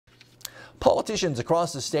Politicians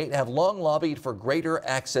across the state have long lobbied for greater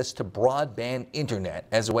access to broadband internet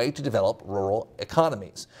as a way to develop rural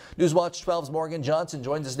economies. Newswatch 12's Morgan Johnson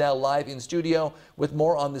joins us now live in studio with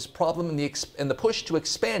more on this problem and the push to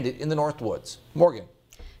expand it in the Northwoods. Morgan.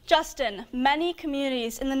 Justin, many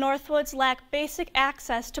communities in the Northwoods lack basic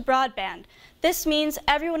access to broadband. This means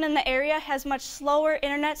everyone in the area has much slower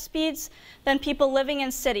internet speeds than people living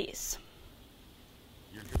in cities.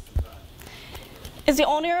 Is the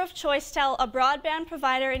owner of Choicetel a broadband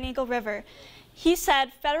provider in Eagle River? He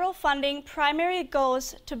said federal funding primarily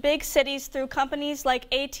goes to big cities through companies like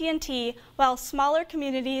AT&T, while smaller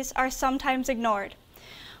communities are sometimes ignored.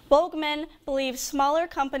 Bogman believes smaller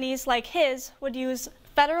companies like his would use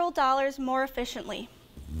federal dollars more efficiently.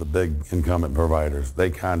 The big incumbent providers,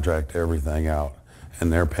 they contract everything out,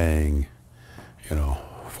 and they're paying, $40,000,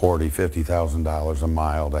 $50,000 a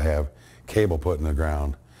mile to have cable put in the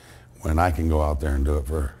ground, when I can go out there and do it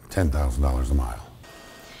for $10,000 a mile.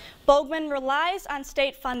 Bogman relies on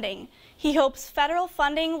state funding. He hopes federal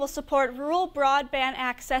funding will support rural broadband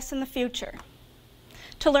access in the future.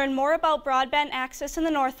 To learn more about broadband access in the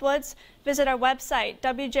Northwoods, visit our website,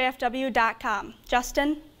 wjfw.com.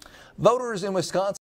 Justin? Voters in Wisconsin